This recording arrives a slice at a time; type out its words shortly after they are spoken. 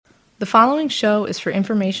The following show is for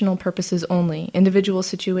informational purposes only. Individual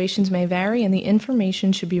situations may vary, and the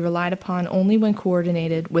information should be relied upon only when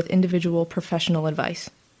coordinated with individual professional advice.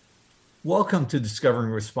 Welcome to Discovering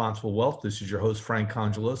Responsible Wealth. This is your host, Frank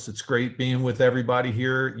Congelos. It's great being with everybody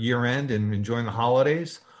here year end and enjoying the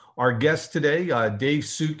holidays. Our guest today, Dave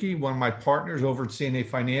Suki, one of my partners over at CNA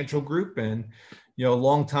Financial Group and,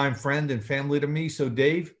 longtime friend and family to me. So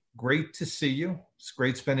Dave, great to see you. It's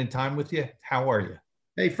great spending time with you. How are you?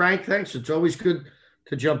 Hey, Frank, thanks. It's always good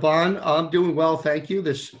to jump on. I'm doing well, thank you.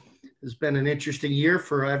 This has been an interesting year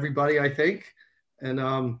for everybody, I think.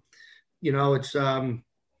 And,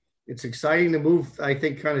 it's exciting to move, I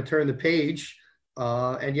think, kind of turn the page.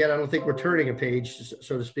 And yet I don't think we're turning a page,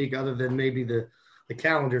 so to speak, other than maybe the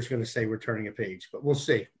calendar is going to say we're turning a page, but we'll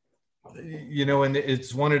see. And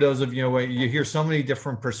it's one of those of, you hear so many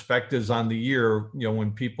different perspectives on the year,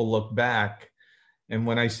 when people look back. And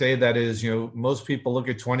when I say that is, most people look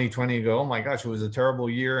at 2020 and go, oh my gosh, it was a terrible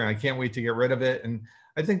year and I can't wait to get rid of it. And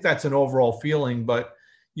I think that's an overall feeling. But,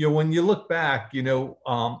 when you look back,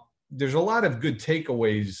 there's a lot of good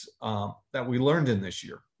takeaways that we learned in this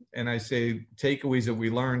year. And I say takeaways that we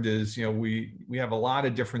learned is, we have a lot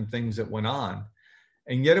of different things that went on.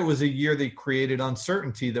 And yet it was a year that created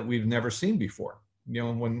uncertainty that we've never seen before.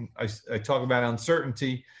 When I talk about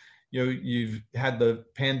uncertainty, you've had the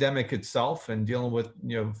pandemic itself and dealing with,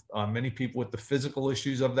 many people with the physical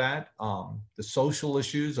issues of that, the social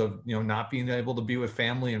issues of, not being able to be with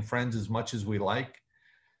family and friends as much as we like.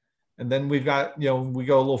 And then we've got, we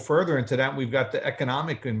go a little further into that. We've got the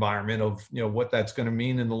economic environment of, what that's going to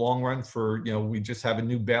mean in the long run for, we just have a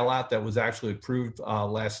new bailout that was actually approved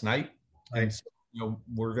last night. And so,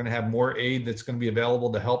 we're going to have more aid that's going to be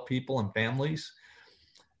available to help people and families.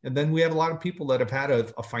 And then we have a lot of people that have had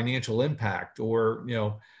a financial impact or,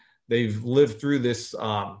 they've lived through this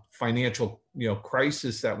financial,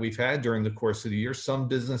 crisis that we've had during the course of the year. Some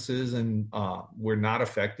businesses were not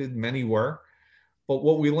affected, many were. But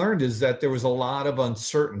what we learned is that there was a lot of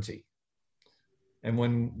uncertainty. And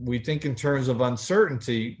when we think in terms of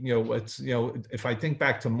uncertainty, if I think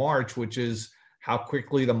back to March, which is how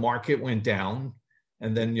quickly the market went down.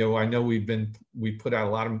 And then, I know we put out a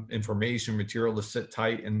lot of information material to sit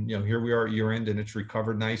tight and, here we are at year end and it's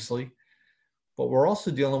recovered nicely. But we're also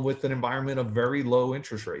dealing with an environment of very low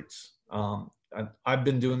interest rates. I've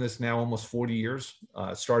been doing this now almost 40 years,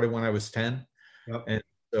 started when I was 10. Yep. And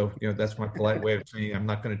so, that's my polite way of saying I'm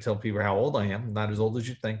not going to tell people how old I am. I'm not as old as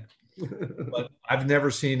you think. But I've never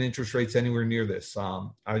seen interest rates anywhere near this.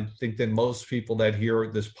 I think that most people that hear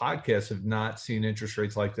this podcast have not seen interest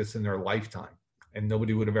rates like this in their lifetime. And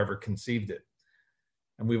nobody would have ever conceived it.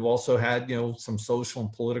 And we've also had, some social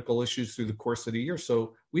and political issues through the course of the year.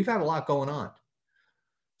 So we've had a lot going on.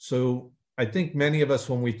 So I think many of us,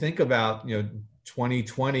 when we think about,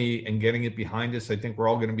 2020 and getting it behind us, I think we're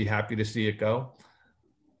all going to be happy to see it go.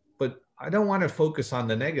 But I don't want to focus on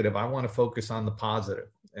the negative. I want to focus on the positive.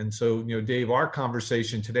 And so, Dave, our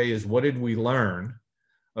conversation today is what did we learn?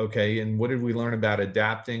 Okay. And what did we learn about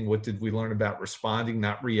adapting? What did we learn about responding,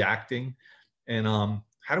 not reacting? And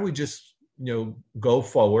how do we just, go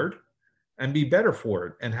forward and be better for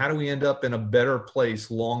it? And how do we end up in a better place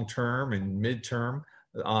long-term and midterm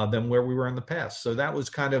than where we were in the past? So that was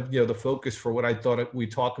kind of, the focus for what I thought we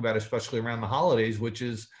talk about, especially around the holidays, which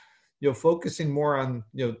is, focusing more on,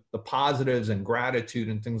 the positives and gratitude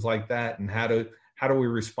and things like that. And how do we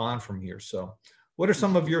respond from here? So what are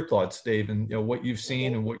some of your thoughts, Dave, and, what you've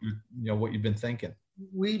seen and what you've been thinking?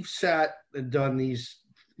 We've sat and done these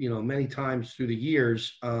many times through the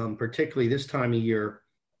years, particularly this time of year.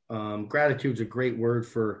 Gratitude's a great word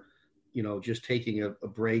for, just taking a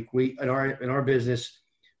break. We, in our business,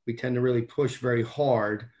 we tend to really push very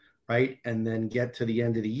hard, right? And then get to the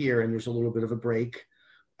end of the year and there's a little bit of a break,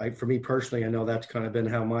 right? For me personally, I know that's kind of been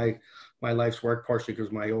how my life's worked, partially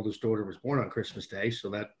because my oldest daughter was born on Christmas Day. So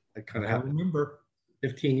that kind of happened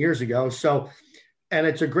 15 years ago. So, and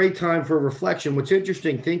it's a great time for reflection. What's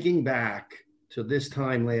interesting, thinking back to this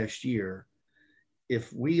time last year,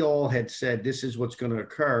 if we all had said this is what's going to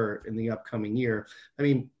occur in the upcoming year, I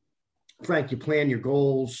mean, Frank, you plan your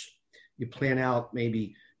goals, you plan out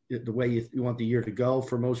maybe the way you want the year to go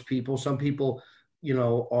for most people. Some people,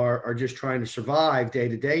 are just trying to survive day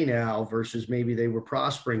to day now versus maybe they were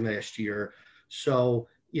prospering last year. So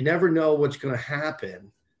you never know what's going to happen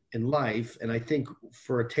in life. And I think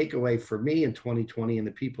for a takeaway for me in 2020 and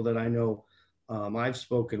the people that I know I've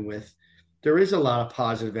spoken with, there is a lot of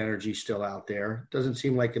positive energy still out there. Doesn't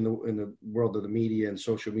seem like in the world of the media and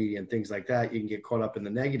social media and things like that, you can get caught up in the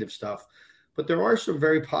negative stuff. But there are some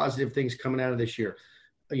very positive things coming out of this year.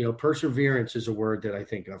 Perseverance is a word that I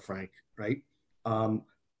think of, Frank, right?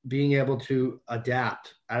 being able to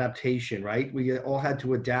adaptation, right? We all had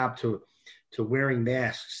to adapt to wearing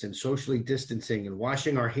masks and socially distancing and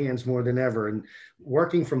washing our hands more than ever and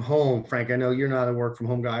working from home. Frank, I know you're not a work from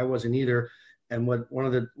home guy. I wasn't either. And one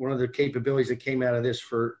of the capabilities that came out of this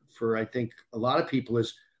for I think a lot of people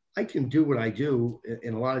is I can do what I do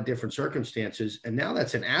in a lot of different circumstances. And now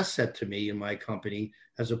that's an asset to me in my company,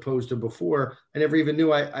 as opposed to before. I never even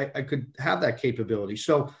knew I could have that capability.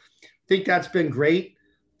 So I think that's been great.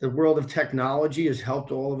 The world of technology has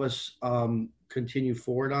helped all of us continue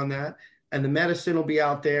forward on that. And the medicine will be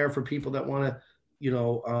out there for people that want to,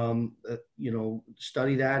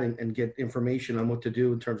 study that and get information on what to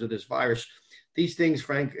do in terms of this virus. These things,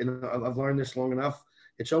 Frank, and I've learned this long enough,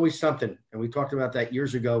 it's always something. And we talked about that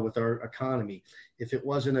years ago with our economy. If it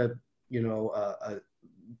wasn't a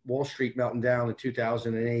Wall Street melting down in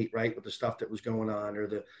 2008, right, with the stuff that was going on, or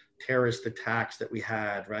the terrorist attacks that we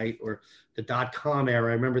had, right, or the .com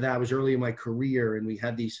era. I remember that was early in my career, and we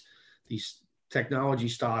had these technology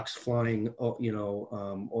stocks flying, all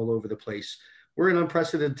over the place. We're in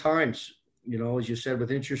unprecedented times, as you said,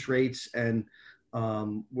 with interest rates and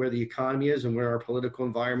where the economy is and where our political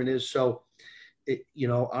environment is. So,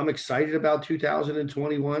 I'm excited about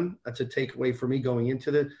 2021. That's a takeaway for me going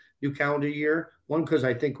into the new calendar year. One, because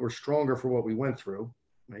I think we're stronger for what we went through,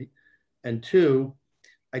 right? And two,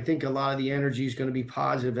 I think a lot of the energy is going to be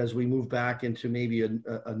positive as we move back into maybe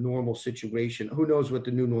a normal situation. Who knows what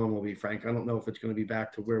the new normal will be, Frank? I don't know if it's going to be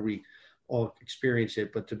back to where we all experience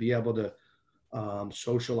it, but to be able to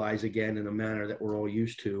socialize again in a manner that we're all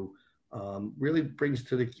used to really brings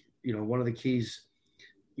to the, one of the keys,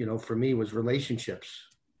 for me was relationships,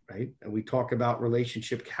 right? And we talk about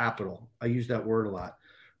relationship capital. I use that word a lot,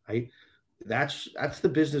 right? That's the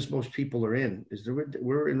business most people are in.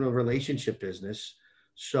 We're in a relationship business.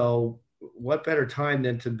 So what better time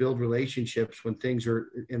than to build relationships when things are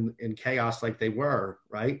in chaos like they were,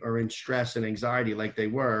 right? Or in stress and anxiety like they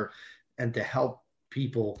were, and to help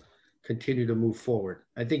people continue to move forward.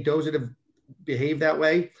 I think those that have behaved that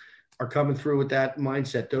way are coming through with that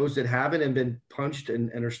mindset. Those that haven't and been punched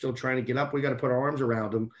and are still trying to get up, we got to put our arms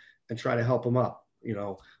around them and try to help them up,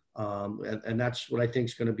 and that's what I think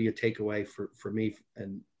is going to be a takeaway for me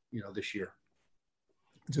and, this year.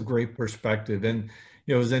 It's a great perspective. And,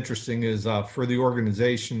 it was interesting is for the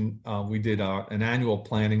organization, we did an annual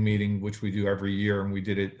planning meeting, which we do every year. And we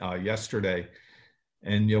did it yesterday.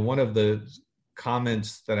 And, one of the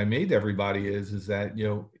comments that I made to everybody is that,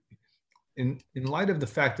 in light of the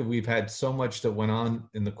fact that we've had so much that went on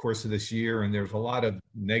in the course of this year, and there's a lot of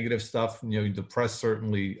negative stuff, the press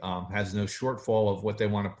certainly has no shortfall of what they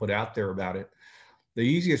want to put out there about it. The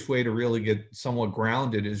easiest way to really get somewhat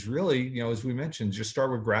grounded is really, as we mentioned, just start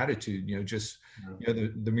with gratitude,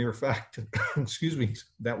 the mere fact, excuse me,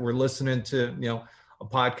 that we're listening to, a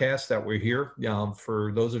podcast, that we're here.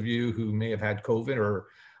 For those of you who may have had COVID or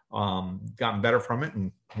gotten better from it and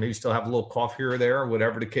maybe still have a little cough here or there, or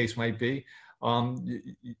whatever the case might be,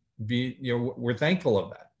 we're thankful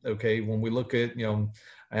of that. Okay. When we look at,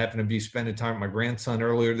 I happen to be spending time with my grandson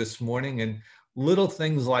earlier this morning, and little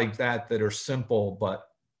things like that are simple, but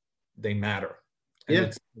they matter. And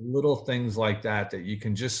it's little things like that you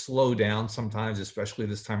can just slow down sometimes, especially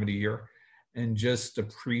this time of the year, and just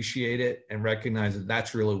appreciate it and recognize that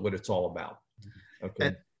that's really what it's all about.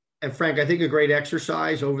 Okay. And Frank, I think a great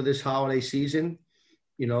exercise over this holiday season,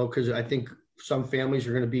 because I think some families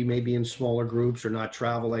are going to be maybe in smaller groups or not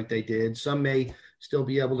travel like they did. Some may still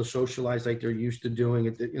be able to socialize like they're used to doing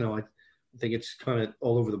it. I think it's kind of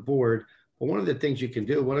all over the board. But one of the things you can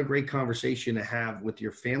do, what a great conversation to have with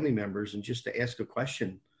your family members, and just to ask a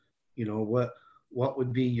question, what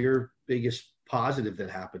would be your biggest positive that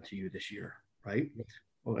happened to you this year, right?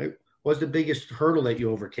 What's the biggest hurdle that you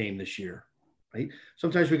overcame this year, right?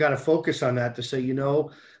 Sometimes we got to focus on that to say,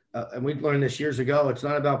 and we learned this years ago, it's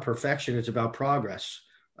not about perfection, it's about progress,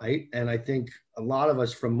 right? And I think a lot of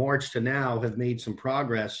us from March to now have made some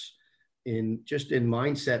progress in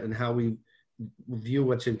mindset and how we view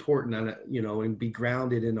what's important on it, and be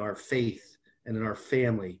grounded in our faith and in our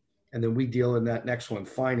family. And then we deal in that next one,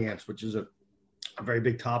 finance, which is a very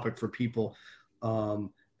big topic for people.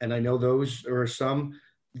 And I know there are some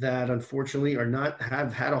that unfortunately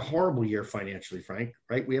have had a horrible year financially, Frank,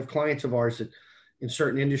 right? We have clients of ours that in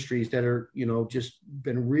certain industries that are, just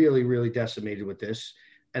been really, really decimated with this.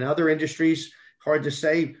 And other industries, hard to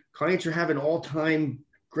say, clients are having all-time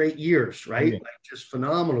great years, right? Like just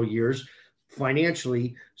phenomenal years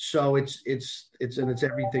financially. So it's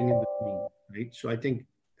everything in between, right? So I think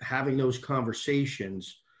having those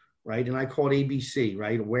conversations, right? And I call it ABC,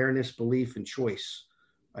 right? Awareness, belief, and choice,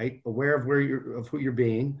 right? Aware of of who you're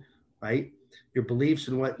being, right? Your beliefs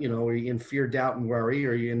and what, are you in fear, doubt, and worry?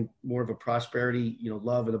 Or are you in more of a prosperity,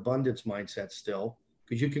 love and abundance mindset still?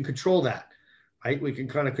 Because you can control that, right? We can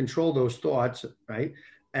kind of control those thoughts, right?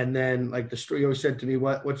 And then, like the story you always said to me,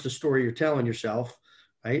 what's the story you're telling yourself,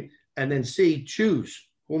 right? And then C, choose.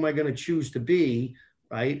 Who am I going to choose to be,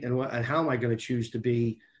 right? And how am I going to choose to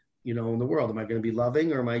be, in the world? Am I going to be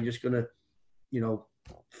loving, or am I just going to,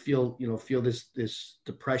 feel this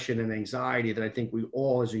depression and anxiety that I think we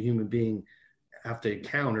all, as a human being, have to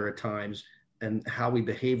encounter at times, and how we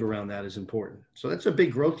behave around that is important. So that's a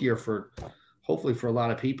big growth year hopefully for a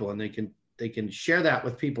lot of people, and they can share that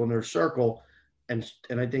with people in their circle, and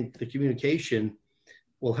I think the communication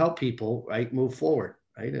will help people, right, move forward,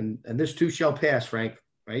 right, and this too shall pass, Frank,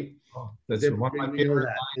 right? Oh, that's one of my favorite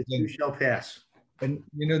lines. This too shall pass. And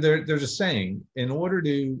there's a saying: in order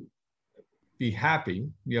to be happy,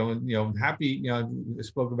 happy. I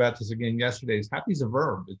spoke about this again yesterday. Happy is a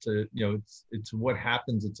verb. It's it's what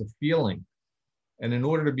happens. It's a feeling. And in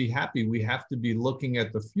order to be happy, we have to be looking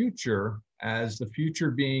at the future as the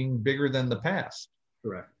future being bigger than the past.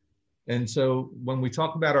 Correct. And so when we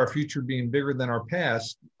talk about our future being bigger than our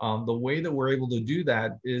past, the way that we're able to do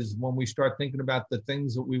that is when we start thinking about the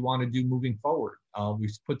things that we want to do moving forward. We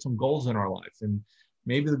put some goals in our life, and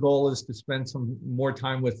maybe the goal is to spend some more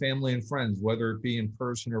time with family and friends, whether it be in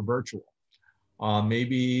person or virtual.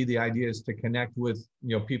 Maybe the idea is to connect with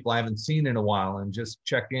people I haven't seen in a while and just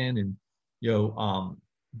check in and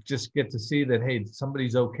just get to see that, hey,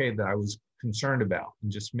 somebody's okay that I was concerned about,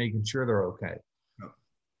 and just making sure they're okay.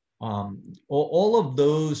 All of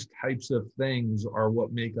those types of things are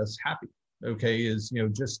what make us happy. Okay, is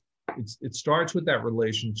it starts with that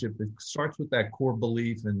relationship. It starts with that core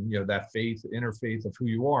belief and that faith, inner faith of who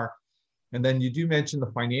you are, and then you do mention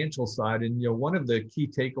the financial side. And one of the key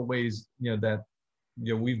takeaways that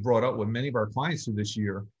we've brought up with many of our clients through this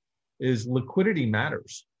year is liquidity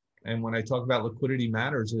matters. And when I talk about liquidity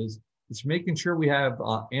matters, it's making sure we have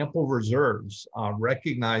ample reserves,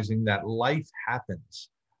 recognizing that life happens.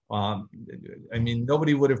 I mean,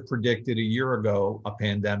 nobody would have predicted a year ago a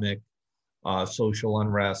pandemic, social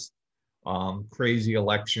unrest, crazy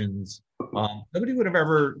elections. Nobody would have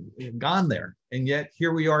ever gone there. And yet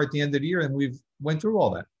here we are at the end of the year, and we've went through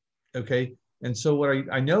all that. Okay. And so what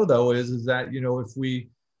I know though is that, if we,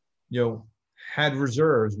 had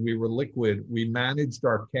reserves, we were liquid, we managed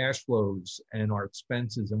our cash flows and our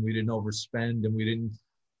expenses, and we didn't overspend, and we didn't,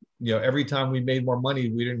 every time we made more money,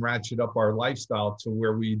 we didn't ratchet up our lifestyle to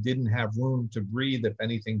where we didn't have room to breathe if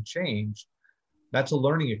anything changed. That's a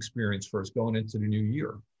learning experience for us going into the new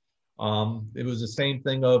year. It was the same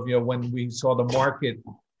thing of, when we saw the market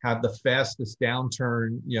have the fastest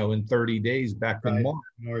downturn, in 30 days back in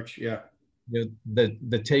March. Yeah. The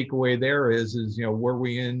takeaway there is were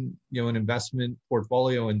we in, an investment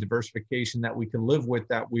portfolio and diversification that we can live with,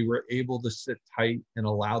 that we were able to sit tight and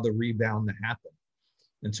allow the rebound to happen.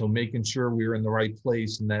 And so making sure we were in the right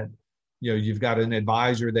place, and that, you've got an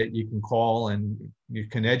advisor that you can call and you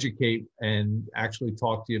can educate and actually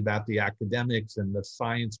talk to you about the academics and the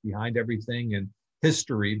science behind everything and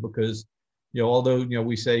history, because, although,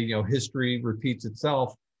 we say, history repeats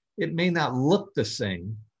itself, it may not look the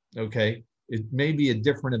same. Okay. It may be a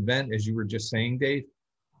different event, as you were just saying, Dave,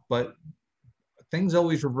 but things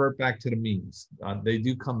always revert back to the means. They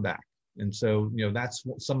do come back. And so, that's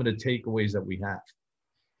some of the takeaways that we have.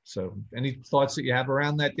 So any thoughts that you have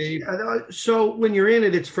around that, Dave? So when you're in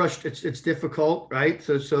it, it's difficult, right?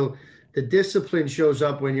 So the discipline shows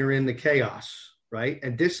up when you're in the chaos, right?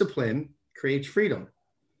 And discipline creates freedom,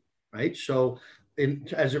 right? So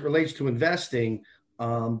as it relates to investing,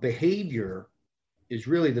 behavior is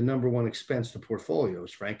really the number one expense to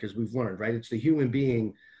portfolios, Frank, as we've learned, right? It's the human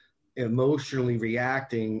being emotionally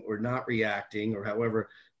reacting or not reacting, or however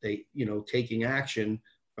they, taking action,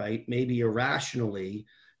 right? Maybe irrationally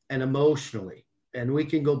and emotionally. And we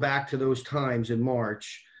can go back to those times in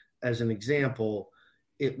March as an example.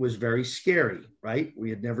 It was very scary, right? We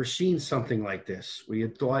had never seen something like this. We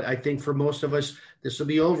had thought, I think for most of us, this will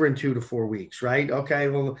be over in 2 to 4 weeks, right? Okay,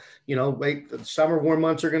 well, wait, the summer warm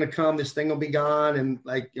months are going to come. This thing will be gone. And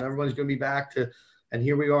everyone's going to be back to, and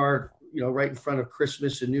here we are, right in front of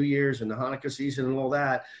Christmas and New Year's and the Hanukkah season and all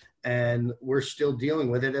that. And we're still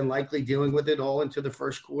dealing with it, and likely dealing with it all into the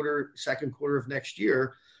first quarter, second quarter of next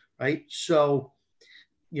year, right? So,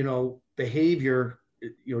 behavior,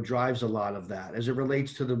 drives a lot of that. As it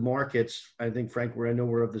relates to the markets, I think, Frank, I know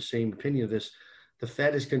we're of the same opinion of this. The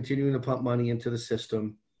Fed is continuing to pump money into the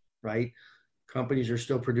system, right? Companies are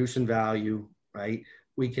still producing value, right?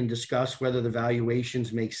 We can discuss whether the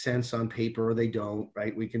valuations make sense on paper or they don't,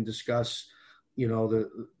 right? We can discuss the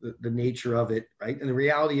nature of it, right? And the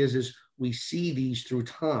reality is we see these through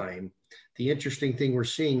time. The interesting thing we're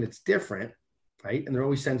seeing that's different, right? And there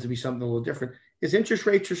always tends to be something a little different, is interest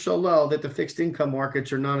rates are so low that the fixed income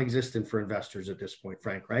markets are non-existent for investors at this point,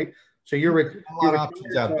 Frank, right? So a lot of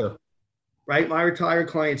options out there, right? My retired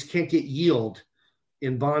clients can't get yield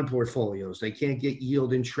in bond portfolios. They can't get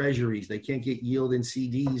yield in treasuries. They can't get yield in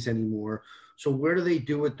CDs anymore. So where do they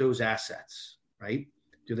do with those assets, right?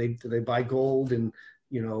 Do they buy gold and,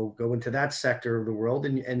 go into that sector of the world?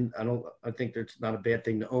 And I think that's not a bad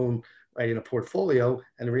thing to own, right, in a portfolio.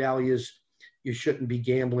 And the reality is you shouldn't be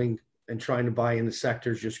gambling and trying to buy in the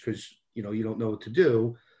sectors just because, you don't know what to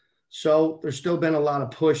do. So there's still been a lot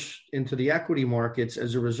of push into the equity markets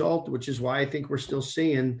as a result, which is why I think we're still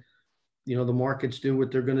seeing, the markets do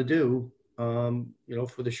what they're going to do,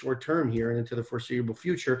 for the short term here and into the foreseeable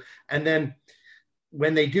future. And then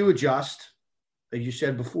when they do adjust, as you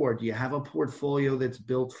said before, do you have a portfolio that's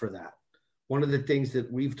built for that? One of the things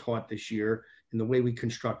that we've taught this year in the way we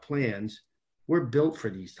construct plans, we're built for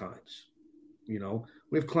these times. We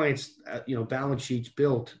have clients, balance sheets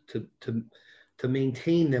built to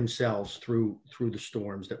maintain themselves through the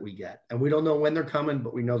storms that we get. And we don't know when they're coming,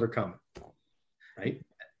 but we know they're coming, right?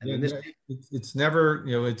 And it's never,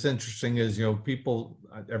 it's interesting is, people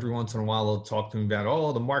every once in a while will talk to me about,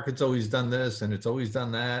 oh, the market's always done this and it's always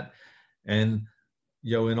done that. And,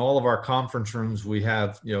 in all of our conference rooms, we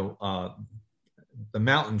have, the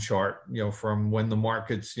mountain chart, from when the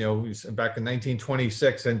markets, back in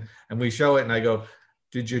 1926, and we show it and I go,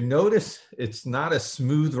 did you notice it's not a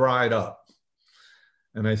smooth ride up?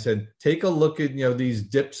 And I said, take a look at, these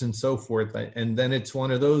dips and so forth. And then it's one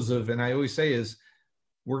of those and I always say is,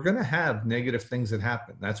 we're going to have negative things that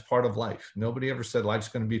happen. That's part of life. Nobody ever said life's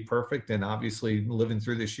going to be perfect. And obviously living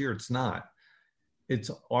through this year, it's not. It's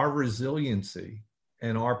our resiliency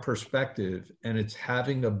and our perspective, and it's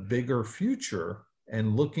having a bigger future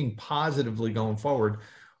and looking positively going forward,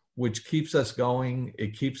 which keeps us going.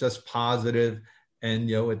 It keeps us positive. And,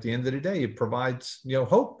 at the end of the day, it provides,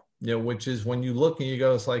 hope, which is when you look and you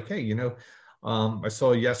go, it's like, hey, I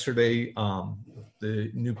saw yesterday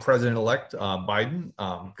the new president-elect Biden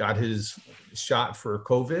got his shot for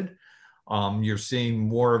COVID. You're seeing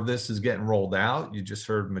more of this is getting rolled out. You just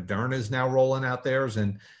heard Moderna is now rolling out theirs.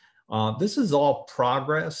 And this is all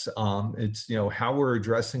progress. It's, how we're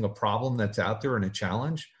addressing a problem that's out there and a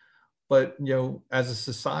challenge. But, as a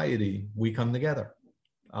society, we come together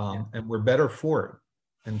and we're better for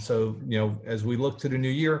it. And so, as we look to the new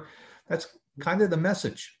year, that's kind of the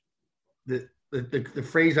message. The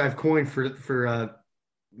phrase I've coined for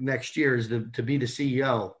next year is to be the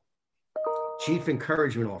CEO, Chief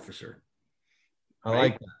Encouragement Officer. I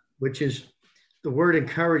like that. Which is the word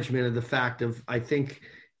encouragement of the fact of, I think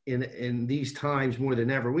in these times more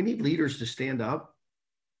than ever, we need leaders to stand up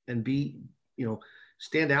and be,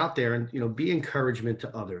 stand out there and, be encouragement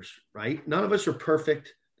to others, right? None of us are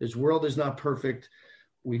perfect. This world is not perfect.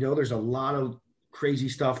 We know there's a lot of crazy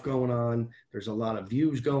stuff going on. There's a lot of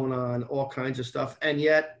views going on, all kinds of stuff. And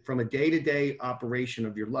yet from a day-to-day operation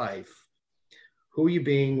of your life, who are you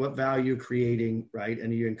being, what value you're creating, right?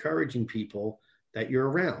 And you're encouraging people that you're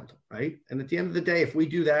around, right? And at the end of the day, if we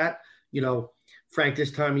do that, Frank,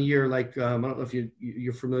 this time of year, like, I don't know if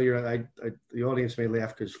you're familiar, the audience may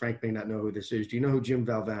laugh because Frank may not know who this is. Do you know who Jim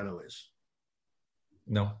Valvano is?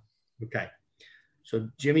 No. Okay. So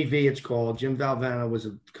Jimmy V, it's called. Jim Valvano was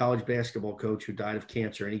a college basketball coach who died of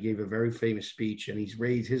cancer, and he gave a very famous speech. And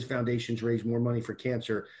his foundation's raised more money for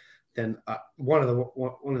cancer than one of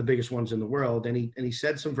the biggest ones in the world. And he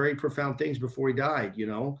said some very profound things before he died.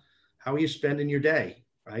 How are you spending your day,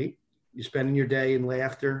 right? You're spending your day in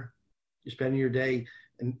laughter. You're spending your day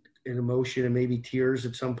in emotion and maybe tears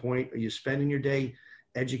at some point. Are you spending your day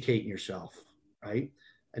educating yourself, right?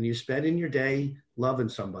 And you're spending your day loving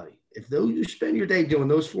somebody. If you spend your day doing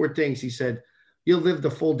those four things, he said, you'll live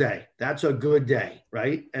the full day. That's a good day,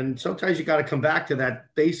 right? And sometimes you got to come back to that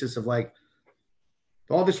basis of like,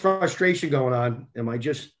 all this frustration going on, am I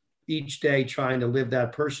just each day trying to live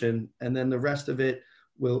that person? And then the rest of it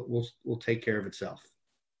will take care of itself.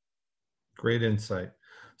 Great insight.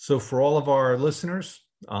 So for all of our listeners,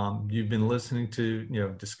 you've been listening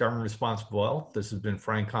to, Discovering Responsible Wealth. This has been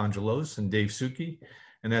Frank Congelos and Dave Suki.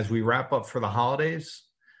 And as we wrap up for the holidays,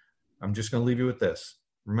 I'm just going to leave you with this.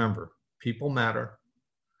 Remember, people matter.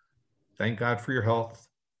 Thank God for your health.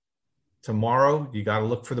 Tomorrow, you got to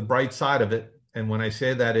look for the bright side of it. And when I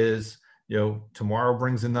say that is, tomorrow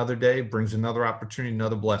brings another day, brings another opportunity,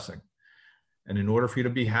 another blessing. And in order for you to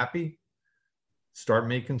be happy, start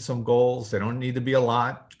making some goals. They don't need to be a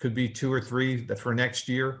lot. It could be 2 or 3 for next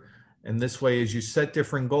year. And this way, as you set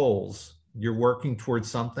different goals, You're working towards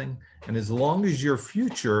something. And as long as your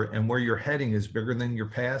future and where you're heading is bigger than your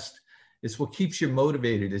past, it's what keeps you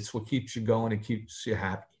motivated. It's what keeps you going. It keeps you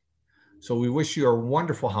happy. So we wish you a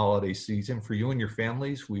wonderful holiday season for you and your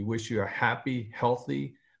families. We wish you a happy,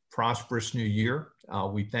 healthy, prosperous new year.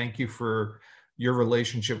 We thank you for your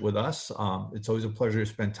relationship with us. It's always a pleasure to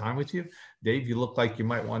spend time with you. Dave, you look like you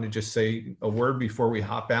might want to just say a word before we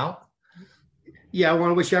hop out. Yeah, I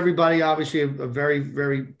want to wish everybody, obviously, a very,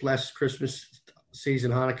 very blessed Christmas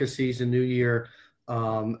season, Hanukkah season, New Year,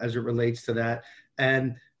 as it relates to that.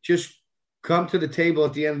 And just come to the table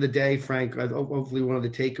at the end of the day, Frank. Hopefully one of the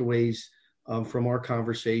takeaways from our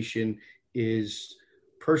conversation is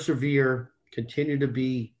persevere, continue to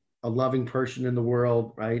be a loving person in the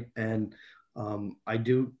world, right? And I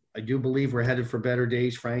do believe we're headed for better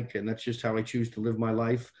days, Frank, and that's just how I choose to live my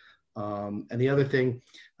life. And the other thing,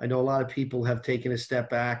 I know a lot of people have taken a step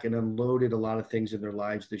back and unloaded a lot of things in their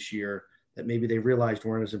lives this year that maybe they realized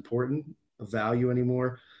weren't as important of value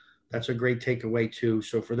anymore. That's a great takeaway too.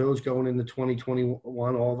 So for those going into 2021,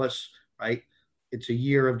 all of us, right, it's a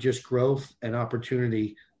year of just growth and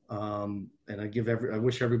opportunity. And I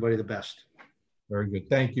wish everybody the best. Very good.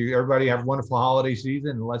 Thank you. Everybody have a wonderful holiday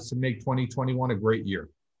season, and let's make 2021 a great year.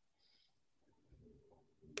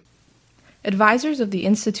 Advisors of the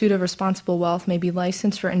Institute of Responsible Wealth may be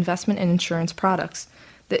licensed for investment and insurance products.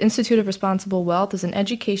 The Institute of Responsible Wealth is an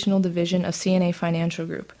educational division of CNA Financial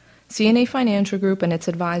Group. CNA Financial Group and its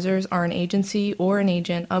advisors are an agency or an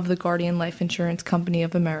agent of the Guardian Life Insurance Company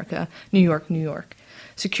of America, New York, New York.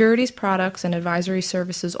 Securities products and advisory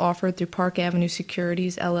services offered through Park Avenue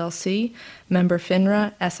Securities, LLC, member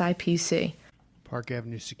FINRA, SIPC. Park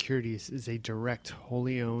Avenue Securities is a direct,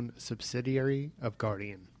 wholly owned subsidiary of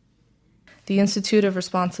Guardian. The Institute of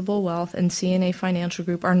Responsible Wealth and CNA Financial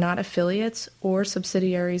Group are not affiliates or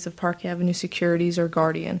subsidiaries of Park Avenue Securities or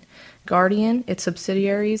Guardian. Guardian, its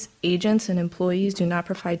subsidiaries, agents, and employees do not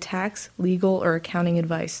provide tax, legal, or accounting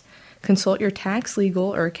advice. Consult your tax,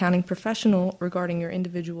 legal, or accounting professional regarding your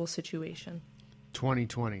individual situation.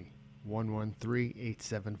 2020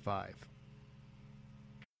 113875.